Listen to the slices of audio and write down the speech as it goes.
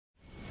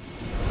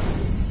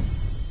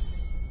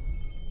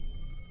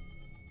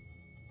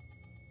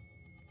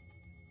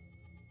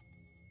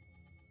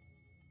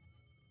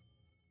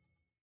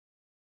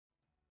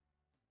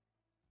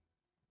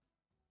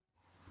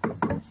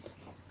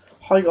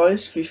Hi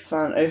guys, Fifa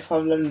fan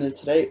 0511 here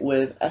today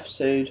with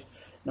episode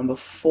number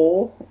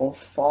 4 or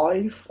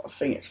 5, I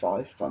think it's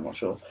 5 but I'm not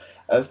sure,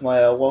 of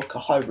my World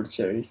Cup hybrid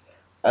series.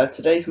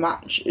 Today's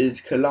match is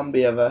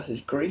Colombia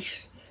versus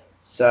Greece,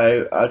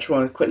 so I just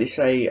want to quickly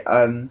say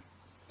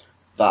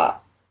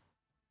that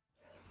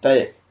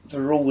the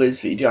rule is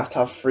that you do have to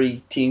have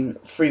three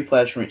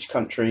players from each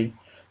country,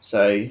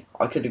 so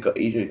I could have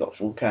easily got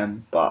full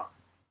chem, but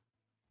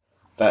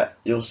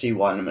you'll see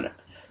why in a minute.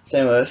 So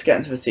anyway, let's get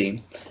into the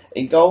team.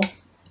 In goal,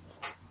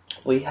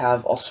 we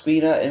have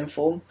Ospina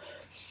InForms,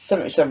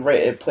 77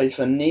 rated, plays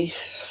for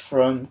Nice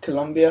from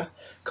Colombia,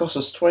 costs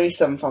us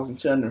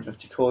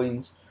 27,250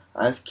 coins,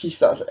 and his key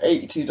stats are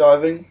 82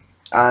 diving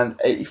and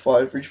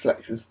 85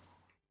 reflexes.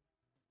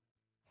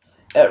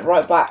 At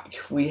right back,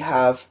 we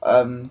have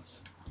Torresidis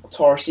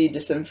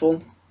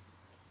InForms,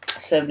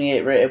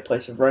 78 rated,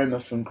 plays for Roma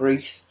from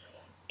Greece,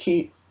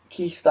 key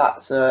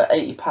stats are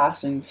 80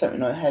 passing,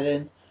 79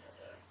 heading,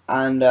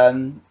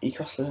 and he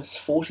costs us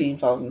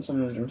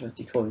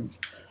 14,750 coins.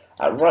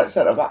 At right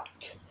centre back,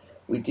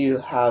 we do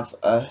have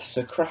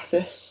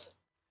Socrates.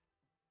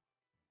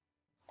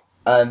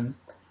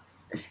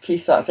 His key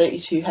stats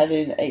 82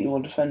 heading,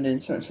 81 defending,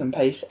 77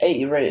 pace,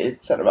 80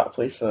 rated centre back,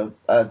 plays for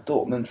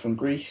Dortmund from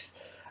Greece,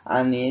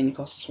 and the only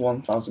costs us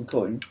 1,000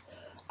 coins.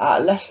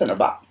 At left centre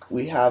back,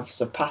 we have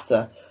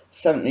Zapata,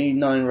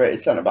 79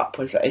 rated centre back,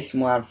 plays for AC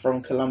Milan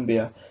from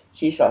Colombia.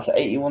 Key stats are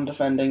 81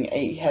 defending,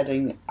 80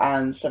 heading,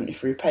 and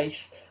 73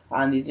 pace,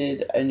 and he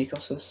did only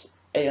cost us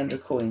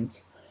 800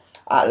 coins.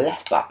 At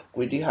left back,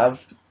 we do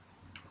have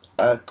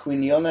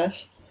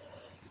Quinones,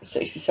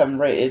 67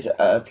 rated,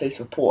 plays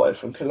for Porto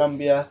from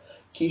Colombia.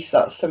 Key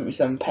stats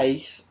 77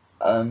 pace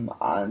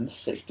and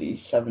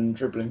 67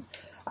 dribbling,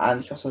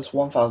 and he costs us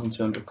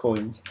 1,200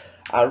 coins.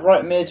 At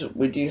right mid,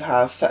 we do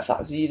have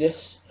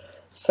Fetfatzidis,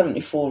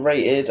 74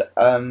 rated,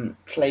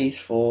 plays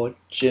for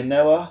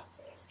Genoa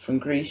from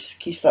Greece.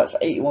 Key stats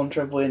 81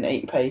 dribbling,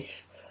 80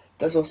 pace.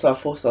 Does also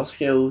have 4-star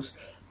skills,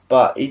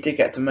 but he did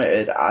get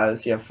demoted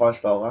as he had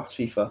 5-star last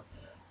FIFA.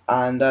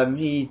 And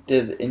he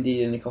did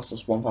indeed only cost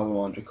us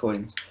 1,100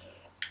 coins.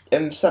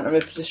 In the centre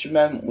mid position,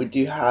 then we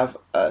do have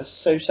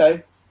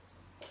Soto,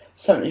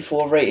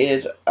 74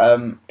 rated,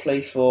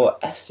 plays for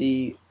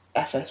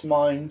FS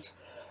Mines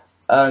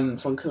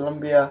from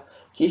Colombia.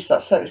 Key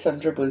stats 77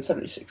 dribbling,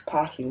 76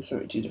 passing, and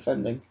 72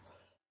 defending.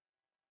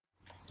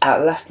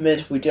 At left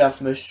mid, we do have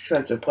the most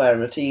expensive player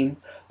in the team,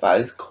 that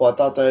is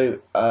Cuadrado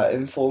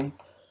InForms.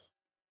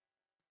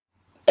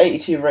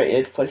 82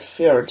 rated, plays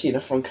for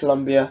Fiorentina from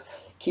Colombia.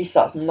 Key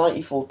stats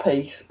 94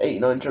 pace,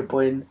 89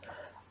 dribbling,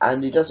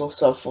 and he does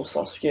also have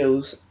 4-star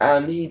skills,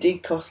 and he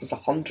did cost us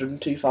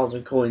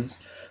 102,000 coins.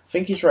 I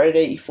think he's rated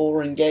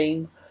 84 in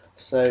game,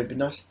 so it'd be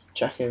nice to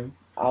check him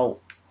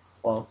out,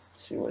 well,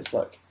 see what he's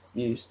like to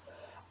use.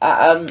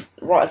 At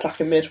right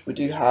attacking mid, we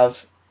do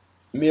have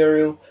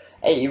Muriel,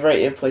 80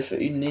 rated, plays for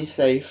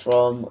Udinese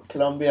from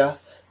Colombia.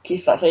 Key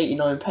stats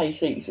 89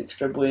 pace, 86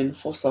 dribbling,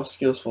 4-star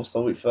skills,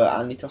 4-star weak foot,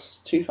 and he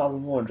costs us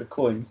 2,400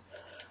 coins.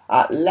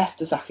 At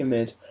left attacking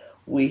mid,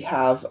 we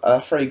have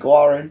Freddy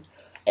Guarin,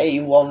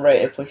 81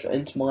 rated, plays for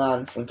Inter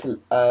Milan from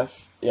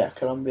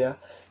Colombia.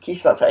 Key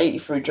stats are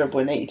 83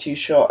 dribbling, 82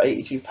 shot,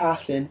 82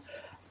 passing,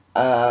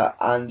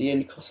 and he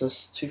only costs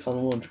us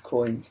 2,100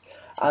 coins.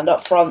 And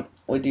up front,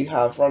 we do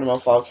have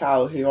Radamel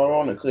Falcao, who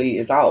ironically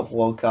is out of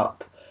World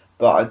Cup,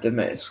 but I did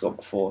make a squad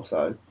before,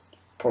 so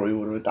probably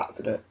would have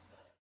adapted it.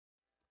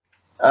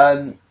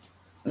 90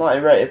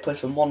 rated, plays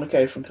for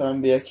Monaco from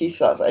Colombia. Key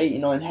stats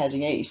 89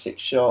 heading,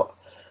 86 shot,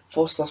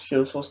 4-star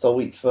skills, 4-star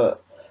weak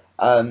foot,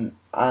 and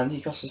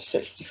he costs us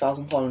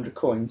 60,500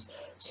 coins.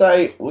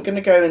 So we're going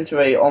to go into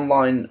a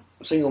online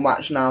single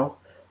match now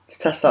to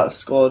test out the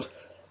squad.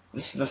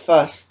 This is the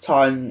first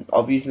time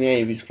I'll be using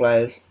any of these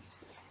players,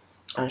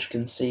 as you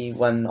can see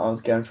when I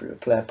was going through the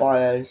player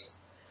bios,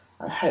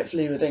 and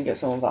hopefully we didn't get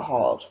someone that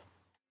hard.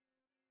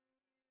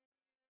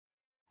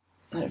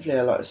 Hopefully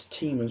I like this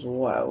team as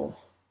well.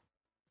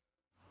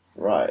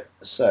 Right,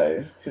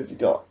 so who have we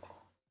got?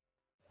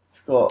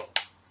 He's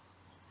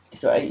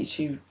got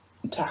 82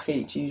 attack,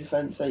 82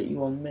 defence,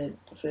 81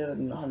 midfield,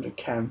 and 100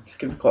 chem. It's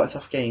going to be quite a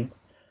tough game.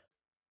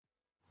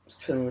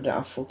 Just we don't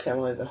have full chem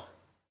either.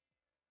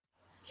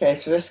 Okay,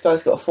 so this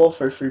guy's got a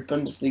 4-3-3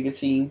 Bundesliga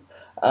team.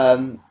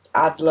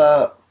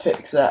 Adler,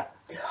 Pixet,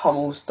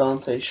 Hummels,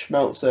 Dante,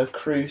 Schmelzer,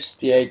 Cruz,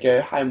 Diego,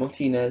 Jaime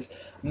Martinez,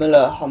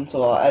 Miller, Hunter,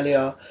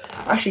 Elia.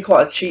 Actually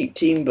quite a cheap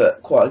team,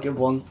 but quite a good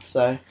one,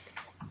 so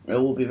it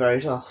will be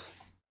very tough.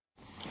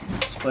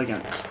 Let's play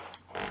again.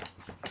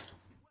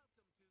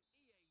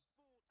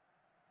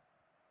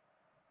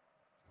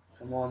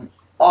 Come on.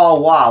 Oh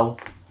wow,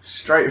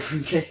 straight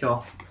from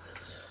kickoff.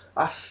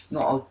 That's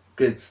not a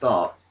good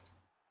start.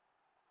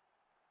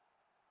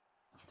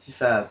 To be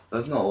fair,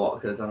 there's not a lot I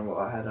could have done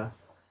about that header.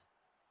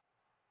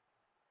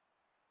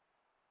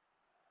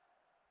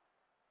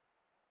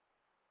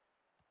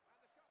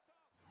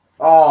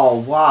 Oh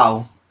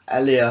wow,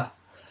 Elia.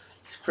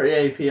 It's pretty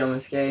AP on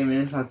this game.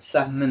 Inside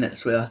 7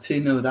 minutes, we are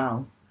 2-0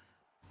 down.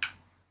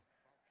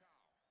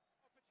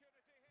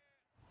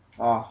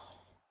 Oh.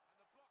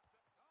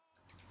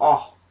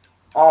 Oh,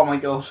 oh my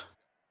god.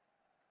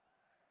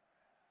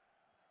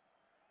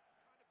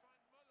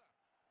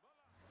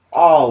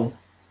 Oh,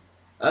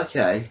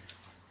 okay.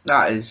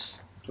 That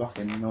is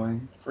fucking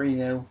annoying.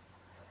 3-0.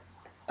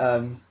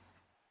 Um,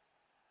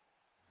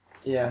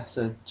 yeah,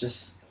 so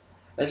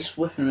they're just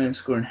whipping them in and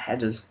scoring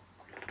headers.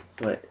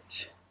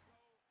 Which,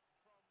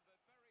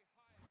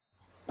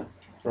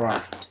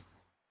 right.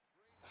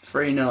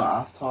 3-0 at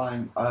half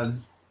time.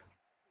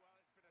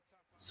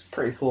 It's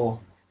pretty poor,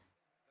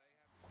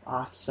 I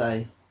have to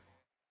say.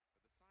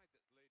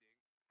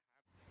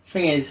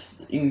 Thing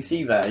is, you can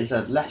see there he's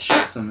had less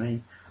shots than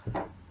me,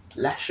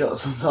 less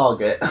shots on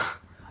target,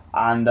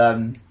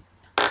 and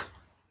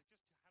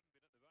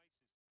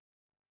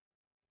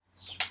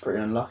it's pretty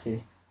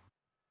unlucky.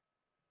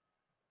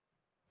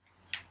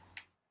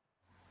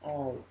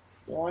 Oh,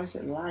 why is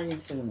it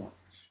lagging so much?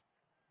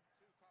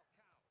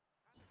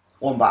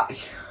 One back.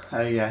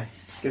 There you go.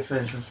 Good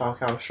finish from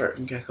Falcao straight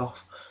from kick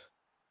off.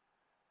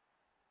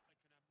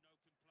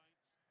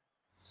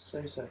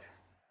 So.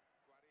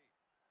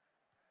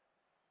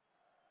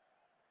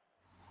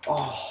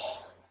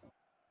 Oh,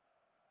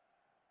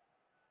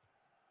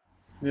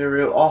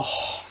 Muriel.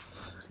 Oh,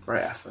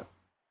 great effort.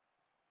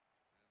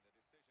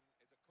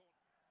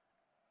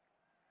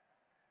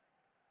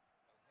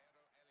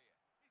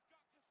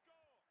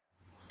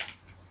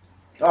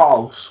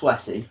 Oh,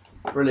 sweaty.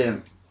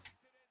 Brilliant.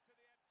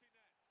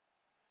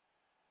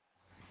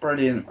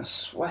 Brilliant. A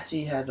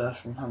sweaty header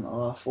from Hunter.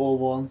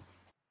 4-1.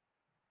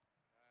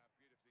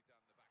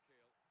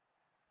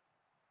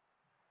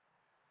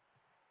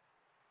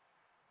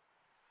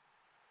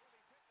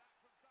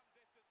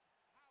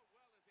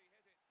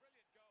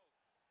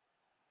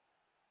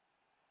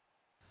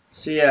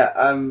 So yeah,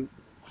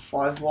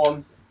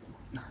 5-1.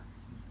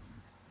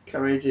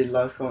 Can we do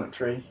live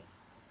commentary?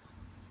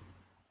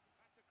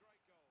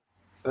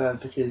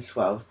 Because,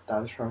 well,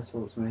 Dad was trying to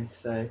talk to me.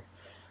 So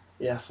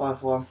yeah,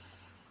 5-1.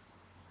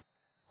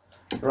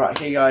 Right,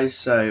 okay, guys.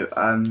 So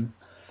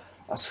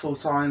that's full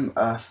time.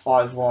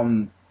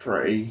 5-1.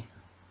 Pretty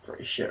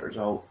shit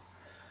result.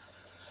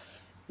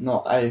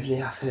 Not overly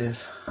happy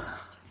with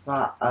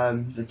that.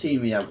 The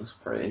team he had was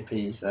pretty OP,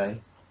 so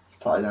it's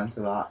partly down to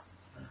that.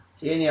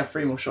 He only had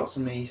 3 more shots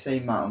than me,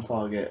 same amount on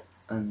target,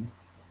 and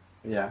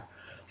yeah.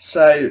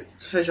 So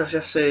to finish off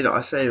yesterday, like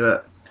I say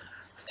that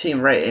the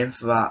team rating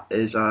for that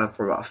is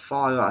probably about a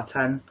 5 out of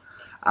 10.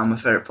 And my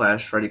favourite player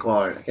is Freddie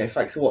Guarin. Okay,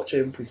 thanks for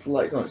watching. Please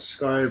like, comment,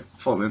 subscribe,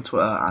 follow me on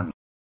Twitter, and